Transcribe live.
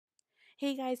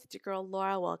Hey guys, it's your girl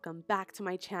Laura. Welcome back to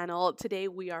my channel. Today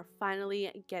we are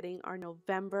finally getting our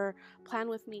November plan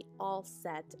with me all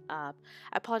set up.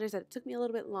 I apologize that it took me a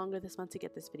little bit longer this month to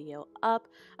get this video up.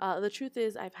 The truth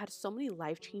is I've had so many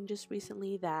life changes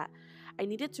recently that I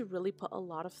needed to really put a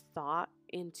lot of thought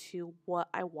into what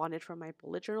I wanted from my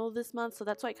bullet journal this month. So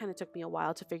that's why it kind of took me a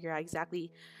while to figure out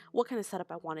exactly what kind of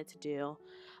setup I wanted to do.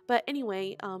 But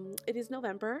anyway, it is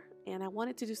November and I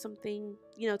wanted to do something,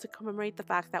 to commemorate the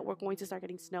fact that we're going to start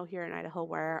getting snow here in Idaho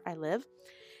where I live.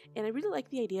 And I really like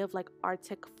the idea of like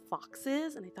Arctic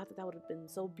foxes, and I thought that that would have been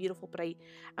so beautiful, but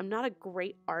I'm not a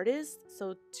great artist,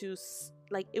 so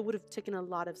it would have taken a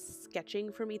lot of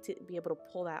sketching for me to be able to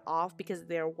pull that off because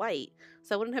they're white,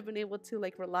 so I wouldn't have been able to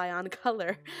like rely on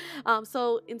color.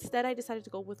 So instead I decided to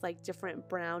go with like different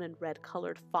brown and red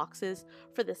colored foxes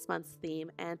for this month's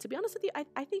theme, and to be honest with you,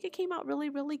 I think it came out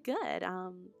really good.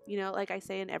 Like I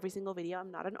say in every single video,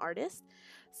 I'm not an artist,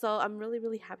 so I'm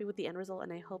really happy with the end result,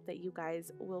 and I hope that you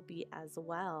guys will be as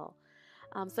well.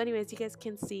 So anyways, you guys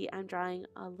can see I'm drawing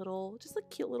just a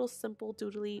cute little simple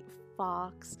doodly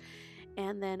fox,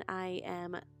 and then I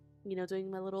am, doing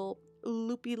my little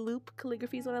loopy loop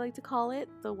calligraphy is what I like to call it,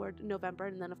 the word November,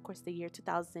 and then of course the year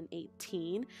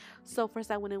 2018. So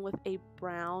first I went in with a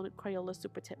brown Crayola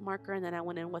super tip marker, and then I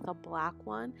went in with a black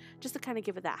one just to kind of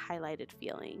give it that highlighted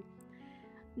feeling.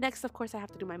 Next, of course, I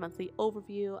have to do my monthly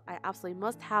overview. I absolutely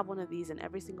must have one of these in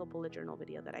every single bullet journal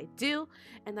video that I do,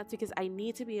 and that's because I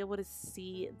need to be able to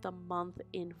see the month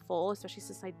in full, especially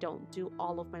since I don't do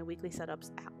all of my weekly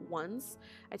setups at once.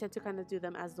 I tend to kind of do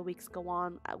them as the weeks go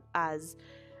on, as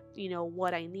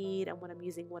what I need and what I'm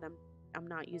using, what I'm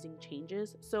not using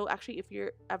changes. So actually, if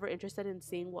you're ever interested in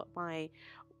seeing what my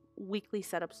weekly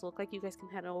setups look like, you guys can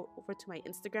head over to my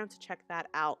Instagram to check that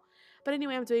out. But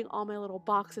anyway, I'm doing all my little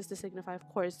boxes to signify, of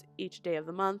course, each day of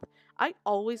the month. I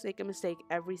always make a mistake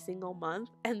every single month,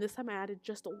 and this time I added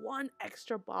just one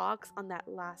extra box on that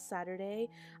last Saturday.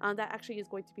 That actually is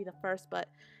going to be the first, but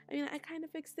I mean, I kind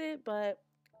of fixed it, but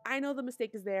I know the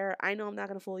mistake is there. I know I'm not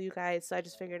going to fool you guys, so I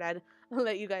just figured I'd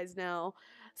let you guys know.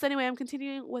 So anyway, I'm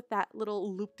continuing with that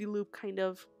little loop-de-loop kind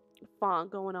of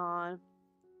font going on.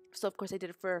 So of course I did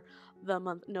it for the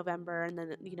month November, and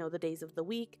then the days of the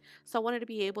week. So I wanted to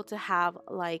be able to have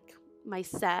like my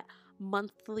set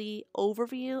monthly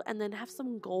overview and then have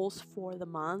some goals for the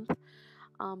month.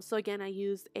 So again, I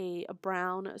used a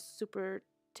brown super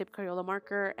tip Crayola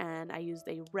marker, and I used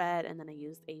a red, and then I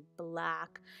used a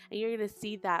black, and you're going to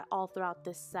see that all throughout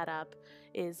this setup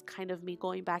is kind of me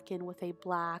going back in with a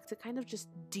black to kind of just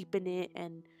deepen it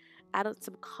and add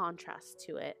some contrast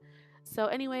to it. So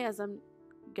anyway,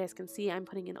 you guys can see, I'm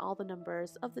putting in all the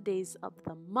numbers of the days of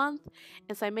the month,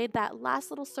 and so I made that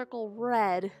last little circle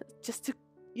red just to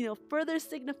further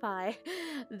signify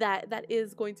that that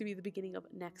is going to be the beginning of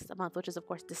next month, which is of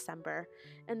course December.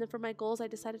 And then for my goals, I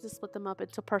decided to split them up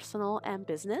into personal and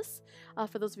business.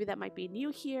 For those of you that might be new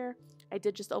here, I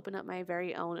did just open up my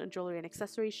very own jewelry and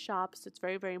accessories shop, so it's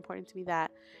very important to me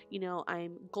that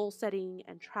I'm goal setting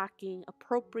and tracking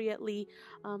appropriately,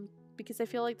 because I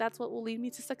feel like that's what will lead me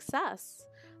to success.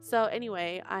 So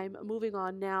anyway, I'm moving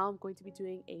on now. I'm going to be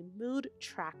doing a mood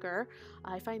tracker.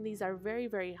 I find these are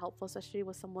very helpful, especially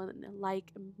with someone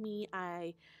like me.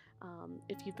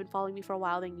 If you've been following me for a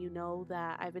while, then you know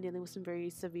that I've been dealing with some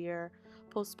very severe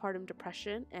postpartum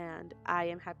depression, and I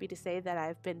am happy to say that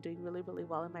I've been doing really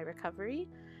well in my recovery,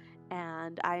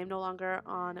 and I am no longer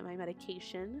on my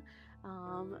medication.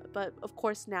 But of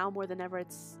course, now more than ever,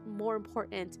 it's more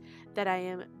important that I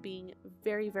am being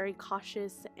very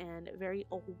cautious and very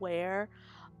aware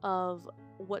of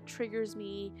what triggers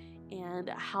me and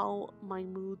how my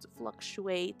moods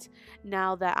fluctuate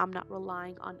now that I'm not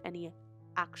relying on any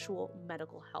actual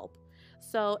medical help.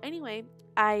 So anyway,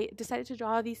 I decided to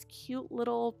draw these cute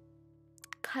little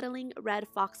cuddling red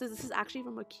foxes. This is actually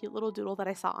from a cute little doodle that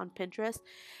I saw on Pinterest,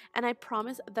 and I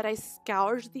promise that I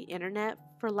scourged the internet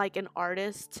for like an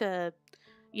artist to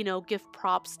give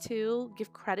props to,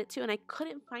 give credit to, and I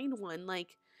couldn't find one.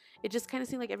 Like, it just kind of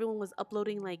seemed like everyone was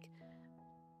uploading like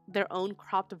their own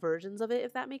cropped versions of it,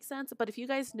 if that makes sense. But if you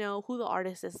guys know who the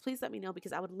artist is, please let me know,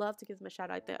 because I would love to give them a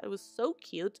shout out. It was so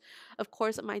cute. Of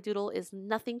course, my doodle is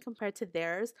nothing compared to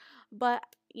theirs, but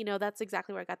that's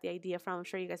exactly where I got the idea from. I'm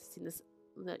sure you guys have seen this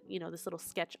this little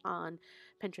sketch on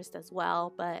Pinterest as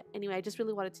well. But anyway, I just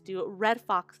really wanted to do red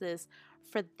foxes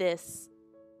for this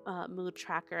mood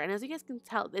tracker, and as you guys can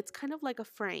tell, it's kind of like a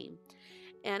frame,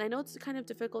 and I know it's kind of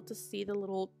difficult to see the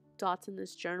little dots in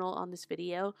this journal on this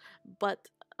video, but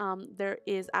there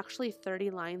is actually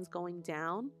 30 lines going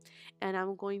down, and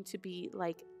I'm going to be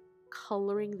like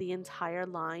coloring the entire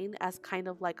line as kind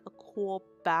of like a cool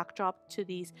backdrop to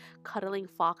these cuddling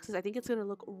foxes. I think it's going to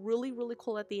look really, really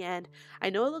cool at the end. I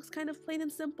know it looks kind of plain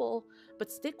and simple,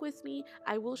 but stick with me.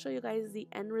 I will show you guys the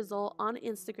end result on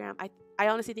Instagram. I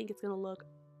honestly think it's going to look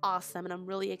awesome, and I'm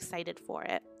really excited for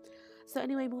it. So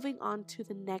anyway, moving on to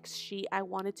the next sheet, I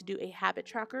wanted to do a habit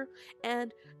tracker.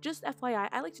 And just FYI,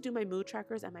 I like to do my mood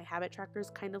trackers and my habit trackers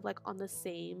kind of like on the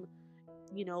same,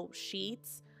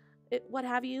 sheets, what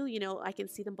have you. I can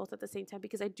see them both at the same time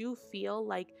because I do feel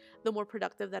like the more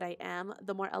productive that I am,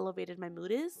 the more elevated my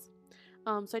mood is.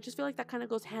 So I just feel like that kind of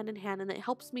goes hand in hand, and it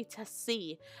helps me to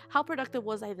see how productive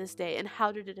was I this day and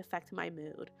how did it affect my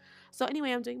mood. So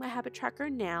anyway, I'm doing my habit tracker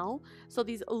now. So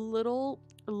these little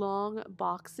long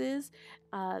boxes,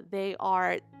 they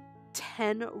are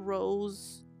 10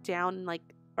 rows down,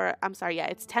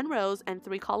 it's 10 rows and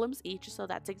 3 columns each, so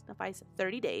that signifies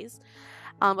 30 days.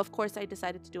 Of course, I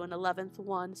decided to do an 11th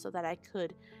one so that I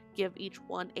could give each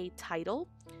one a title.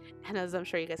 And as I'm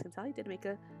sure you guys can tell, I did make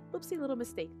a oopsie little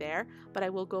mistake there, but I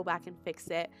will go back and fix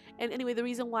it. And anyway, the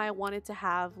reason why I wanted to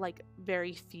have like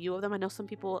very few of them, I know some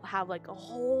people have like a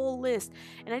whole list,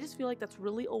 and I just feel like that's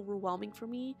really overwhelming for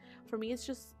me. For me, it's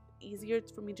just easier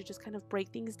for me to just kind of break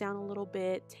things down a little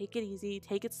bit, take it easy,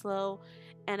 take it slow.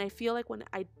 And I feel like when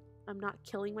I'm not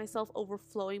killing myself,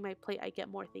 overflowing my plate, I get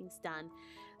more things done.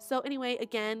 So anyway,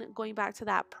 again, going back to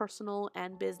that personal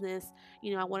and business,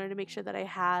 I wanted to make sure that I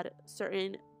had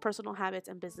certain personal habits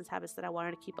and business habits that I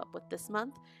wanted to keep up with this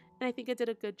month. And I think I did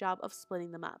a good job of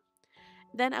splitting them up.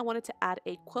 Then I wanted to add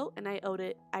a quote, and I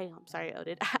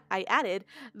added,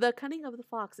 "The cunning of the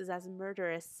fox is as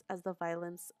murderous as the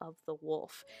violence of the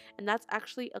wolf." And that's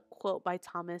actually a quote by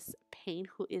Thomas Paine,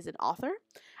 who is an author.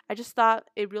 I just thought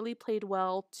it really played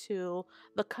well to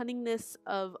the cunningness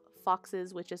of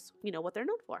foxes, which is, what they're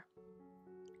known for.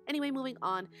 Anyway, moving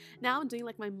on. Now I'm doing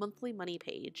like my monthly money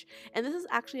page. And this is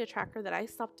actually a tracker that I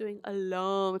stopped doing a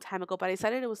long time ago, but I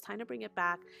decided it was time to bring it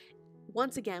back.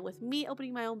 Once again, with me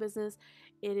opening my own business,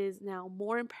 it is now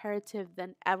more imperative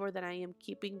than ever that I am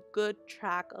keeping good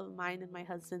track of mine and my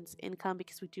husband's income,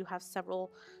 because we do have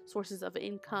several sources of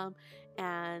income,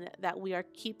 and that we are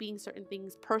keeping certain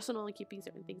things personal and keeping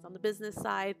certain things on the business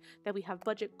side, that we have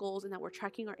budget goals, and that we're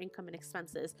tracking our income and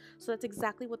expenses. So that's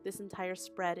exactly what this entire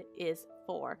spread is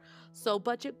for. So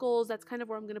budget goals, that's kind of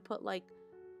where I'm going to put like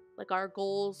our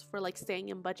goals for like staying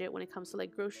in budget when it comes to like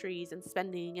groceries and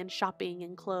spending and shopping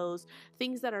and clothes,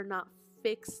 things that are not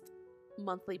fixed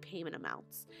monthly payment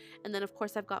amounts. And then of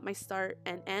course I've got my start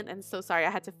and end, and so sorry,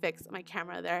 I had to fix my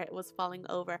camera there, it was falling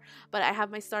over, but I have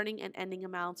my starting and ending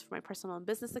amounts for my personal and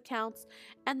business accounts.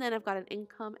 And then I've got an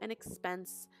income and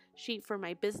expense sheet for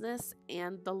my business,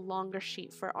 and the longer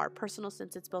sheet for our personal,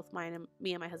 since it's both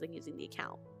me and my husband using the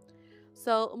account.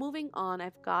 So moving on,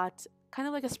 I've got kind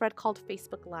of like a spread called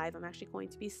Facebook Live. I'm actually going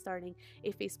to be starting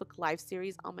a Facebook Live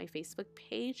series on my Facebook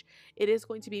page. It is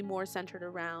going to be more centered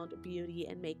around beauty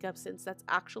and makeup, since that's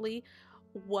actually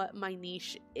what my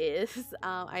niche is.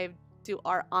 I do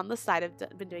art on the side.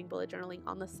 I've been doing bullet journaling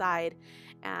on the side,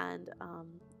 and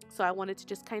so I wanted to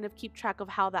just kind of keep track of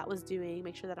how that was doing,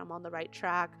 make sure that I'm on the right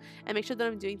track, and make sure that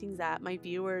I'm doing things that my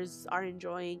viewers are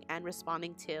enjoying and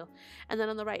responding to. And then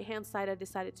on the right hand side, I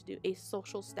decided to do a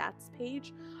social stats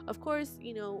page. Of course,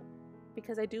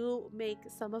 because I do make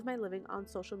some of my living on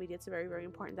social media, it's very, very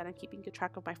important that I'm keeping good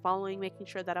track of my following, making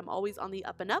sure that I'm always on the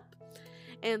up and up.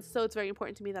 And so it's very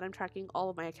important to me that I'm tracking all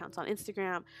of my accounts on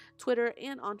Instagram, Twitter,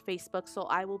 and on Facebook. So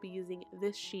I will be using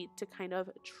this sheet to kind of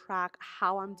track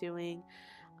how I'm doing.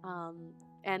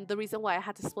 And the reason why I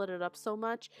had to split it up so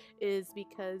much is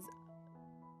because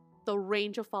the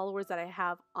range of followers that I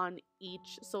have on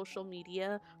each social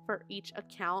media for each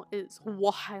account is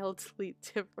wildly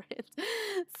different.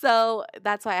 So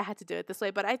that's why I had to do it this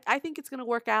way. But I think it's going to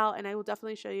work out, and I will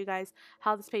definitely show you guys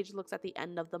how this page looks at the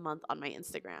end of the month on my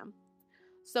Instagram.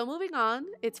 So moving on,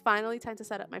 it's finally time to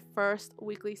set up my first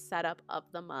weekly setup of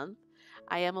the month.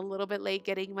 I am a little bit late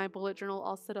getting my bullet journal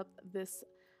all set up this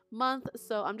month,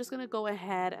 so I'm just going to go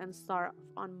ahead and start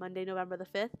on Monday, November the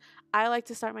 5th. I like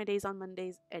to start my days on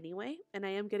Mondays anyway, and I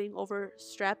am getting over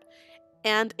strep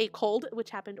and a cold, which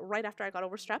happened right after I got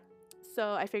over strep.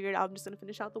 So I figured I'm just going to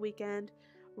finish out the weekend,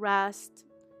 rest,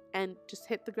 and just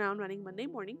hit the ground running Monday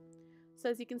morning. So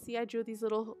as you can see, I drew these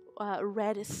little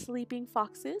red sleeping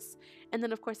foxes. And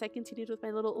then, of course, I continued with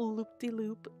my little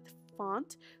loop-de-loop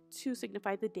font to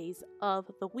signify the days of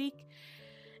the week.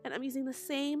 And I'm using the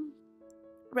same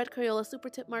red Crayola Super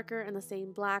Tip marker and the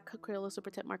same black Crayola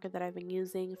Super Tip marker that I've been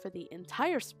using for the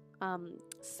entire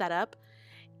setup.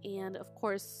 And, of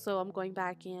course, so I'm going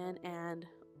back in and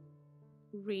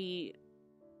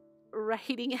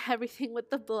writing everything with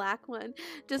the black one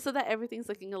just so that everything's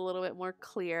looking a little bit more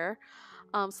clear.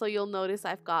 So you'll notice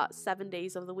I've got 7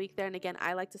 days of the week there. And again,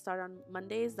 I like to start on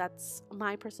Mondays. That's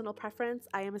my personal preference.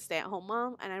 I am a stay-at-home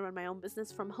mom and I run my own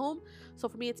business from home. So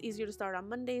for me, it's easier to start on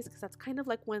Mondays because that's kind of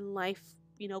like when life,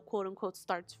 you know, quote unquote,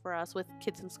 starts for us with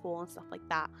kids in school and stuff like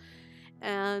that.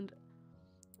 And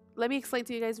let me explain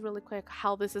to you guys really quick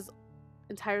how this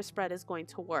entire spread is going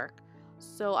to work.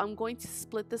 So I'm going to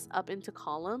split this up into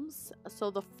columns.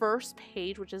 So the first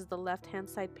page, which is the left-hand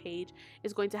side page,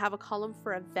 is going to have a column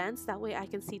for events. That way I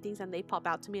can see things and they pop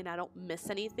out to me and I don't miss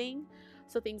anything.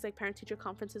 So things like parent-teacher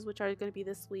conferences, which are going to be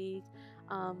this week,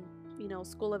 you know,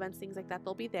 school events, things like that,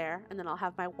 they'll be there. And then I'll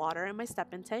have my water and my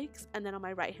step intakes. And then on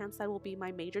my right-hand side will be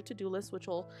my major to-do list, which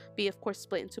will be, of course,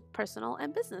 split into personal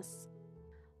and business.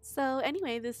 So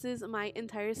anyway, this is my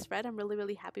entire spread. I'm really,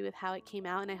 really happy with how it came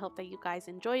out, and I hope that you guys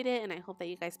enjoyed it, and I hope that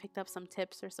you guys picked up some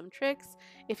tips or some tricks.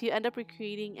 If you end up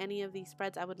recreating any of these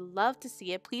spreads, I would love to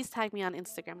see it. Please tag me on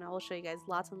Instagram, and I will show you guys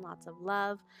lots and lots of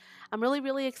love. I'm really,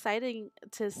 really excited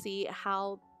to see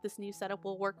how this new setup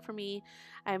will work for me.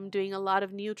 I'm doing a lot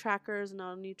of new trackers and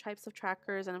all new types of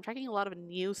trackers, and I'm tracking a lot of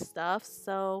new stuff.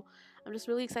 So I'm just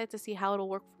really excited to see how it'll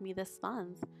work for me this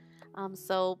month.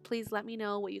 So please let me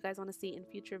know what you guys want to see in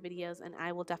future videos, and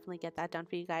I will definitely get that done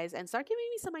for you guys, and start giving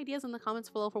me some ideas in the comments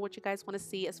below for what you guys want to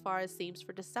see as far as themes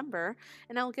for December,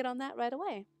 and I will get on that right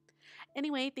away.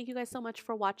 Anyway, thank you guys so much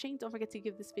for watching. Don't forget to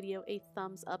give this video a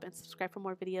thumbs up and subscribe for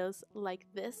more videos like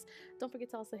this. Don't forget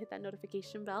to also hit that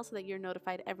notification bell so that you're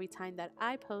notified every time that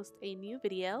I post a new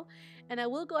video. And I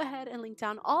will go ahead and link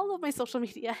down all of my social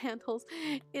media handles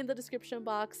in the description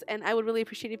box. And I would really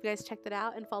appreciate if you guys checked it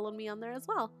out and followed me on there as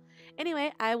well.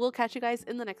 Anyway, I will catch you guys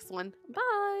in the next one.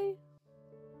 Bye!